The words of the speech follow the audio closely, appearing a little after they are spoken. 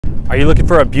Are you looking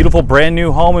for a beautiful brand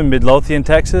new home in Midlothian,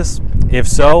 Texas? If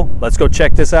so, let's go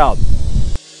check this out.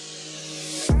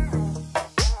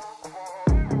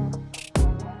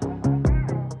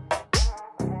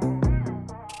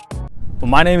 Well,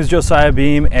 my name is Josiah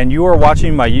Beam and you are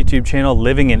watching my YouTube channel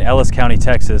Living in Ellis County,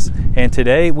 Texas. And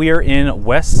today we are in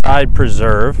Westside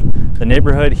Preserve, the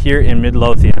neighborhood here in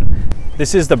Midlothian.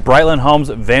 This is the Brightland Homes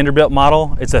Vanderbilt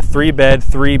model. It's a 3-bed,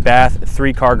 3-bath,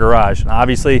 3-car garage. Now,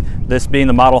 obviously, this being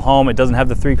the model home, it doesn't have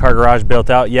the 3-car garage built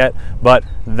out yet, but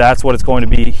that's what it's going to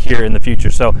be here in the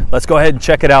future. So let's go ahead and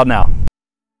check it out now.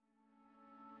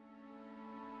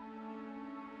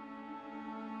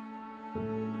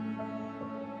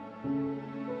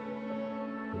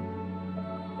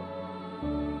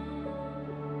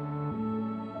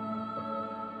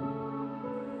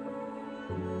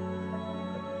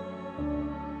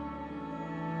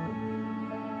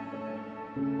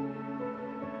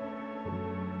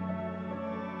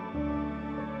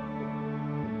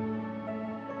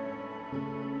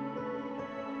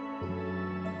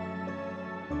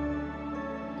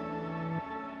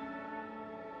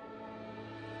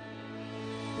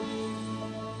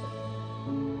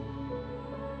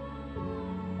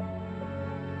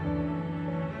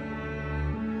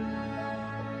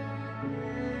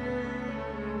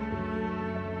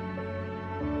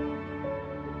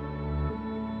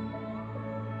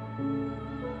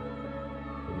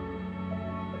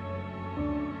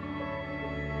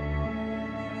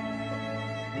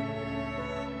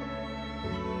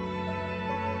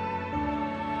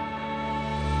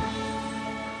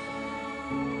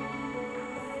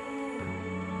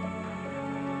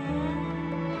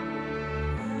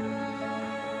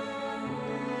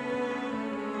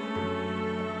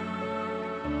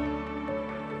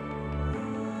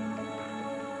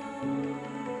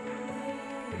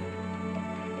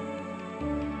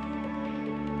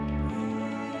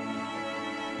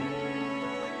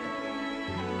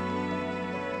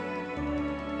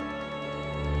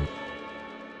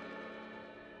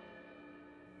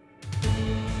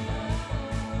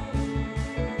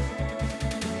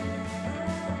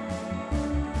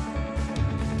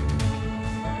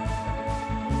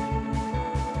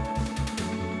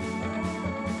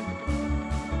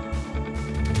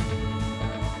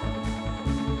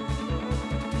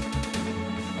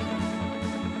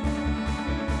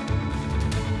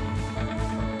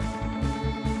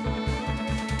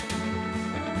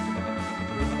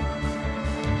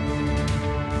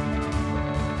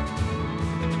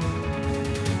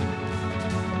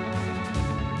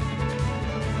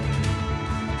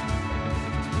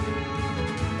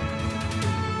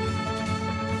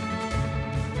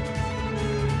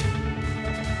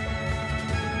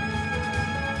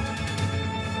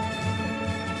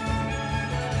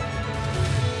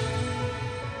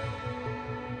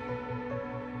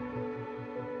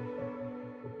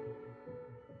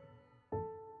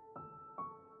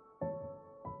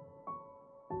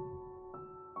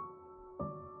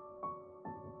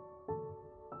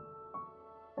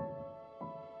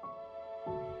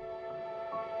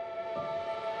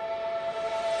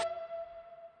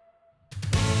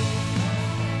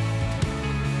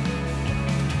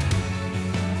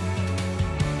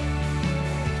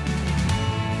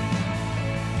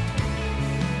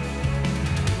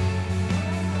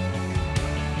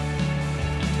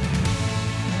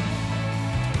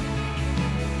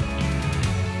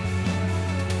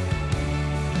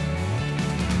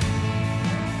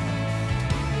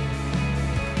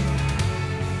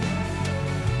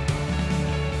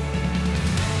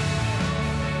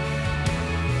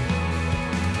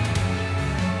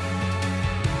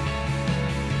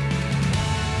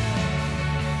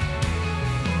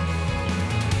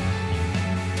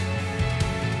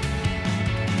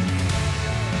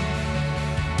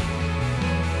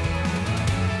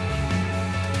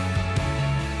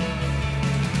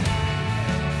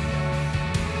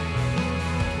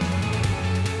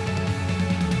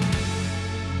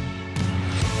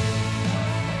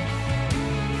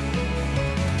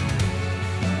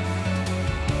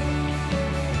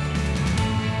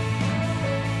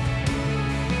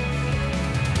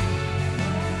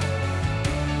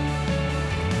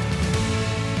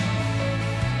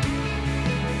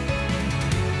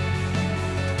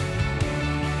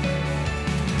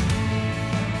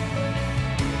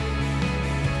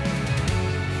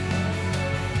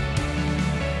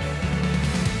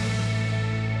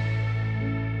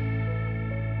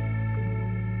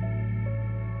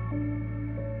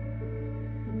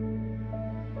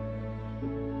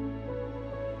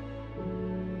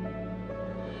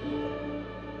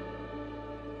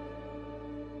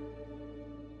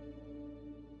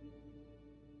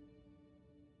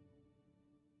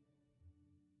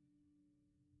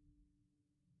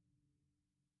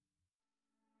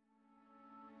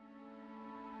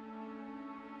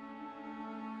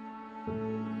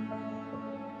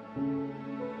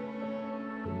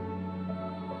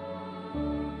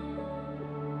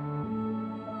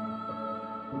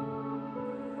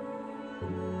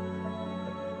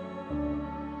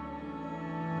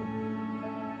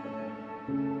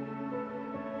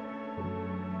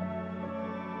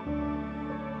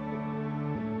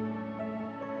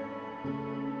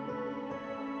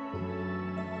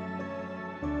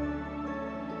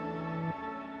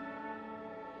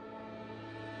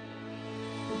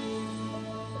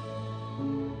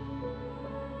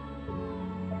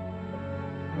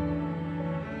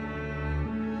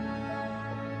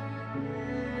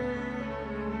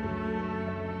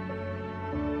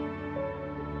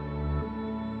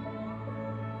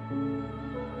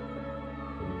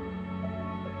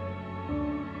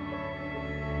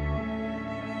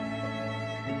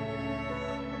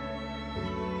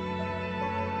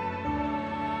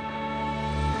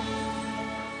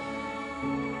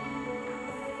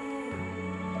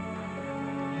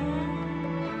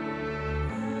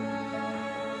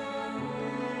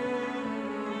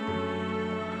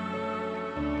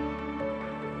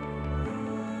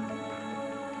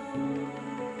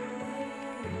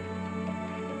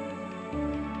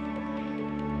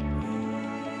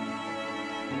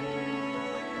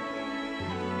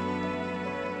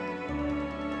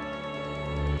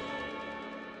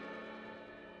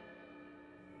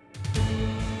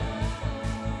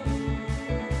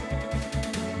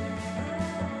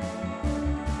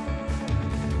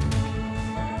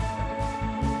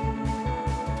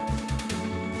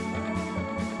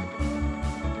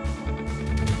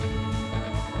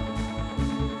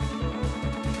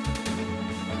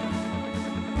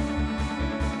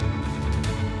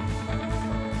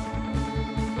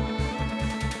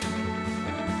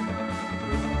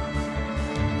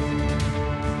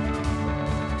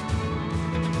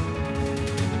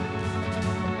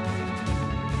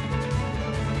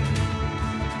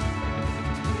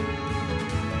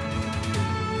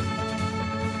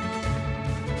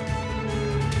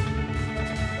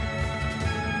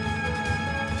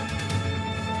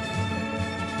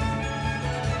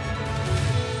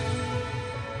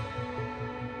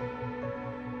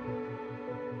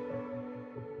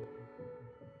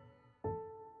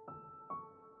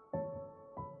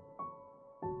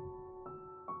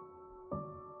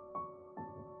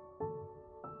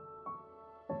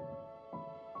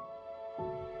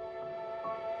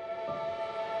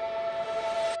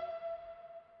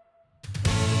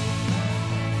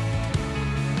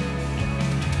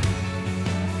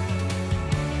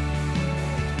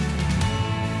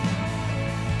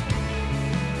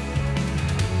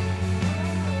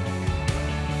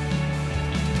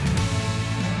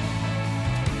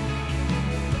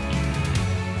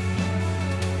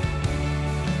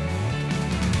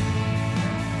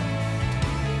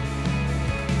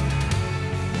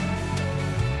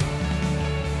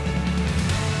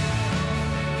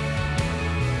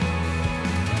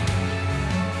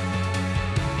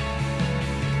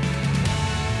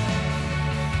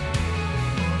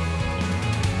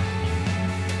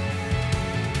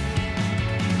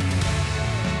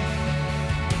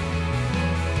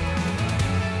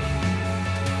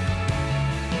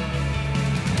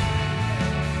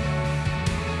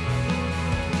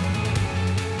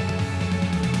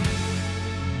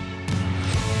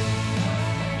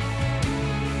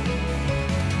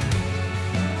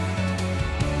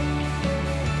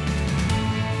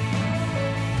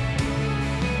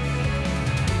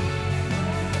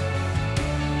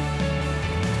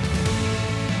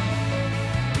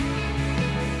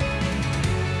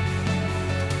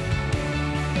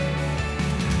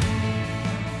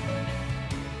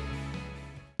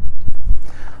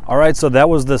 All right, so that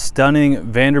was the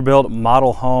stunning Vanderbilt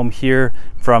model home here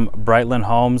from Brightland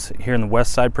Homes here in the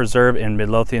Westside Preserve in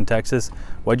Midlothian, Texas.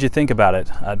 What'd you think about it?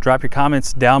 Drop your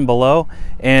comments down below.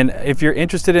 And if you're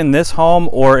interested in this home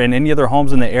or in any other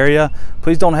homes in the area,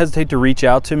 please don't hesitate to reach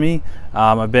out to me.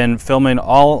 I've been filming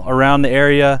all around the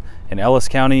area in Ellis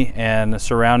County and the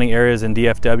surrounding areas in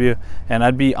DFW, and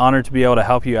I'd be honored to be able to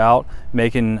help you out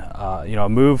making a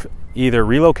move, either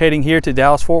relocating here to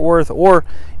Dallas-Fort Worth or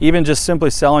even just simply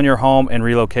selling your home and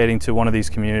relocating to one of these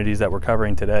communities that we're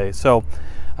covering today. So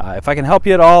if I can help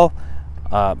you at all,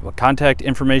 contact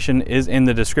information is in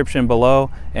the description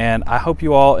below, and I hope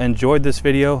you all enjoyed this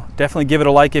video. Definitely give it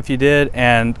a like if you did,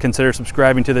 and consider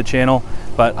subscribing to the channel.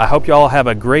 But I hope you all have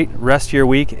a great rest of your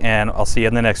week, and I'll see you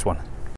in the next one.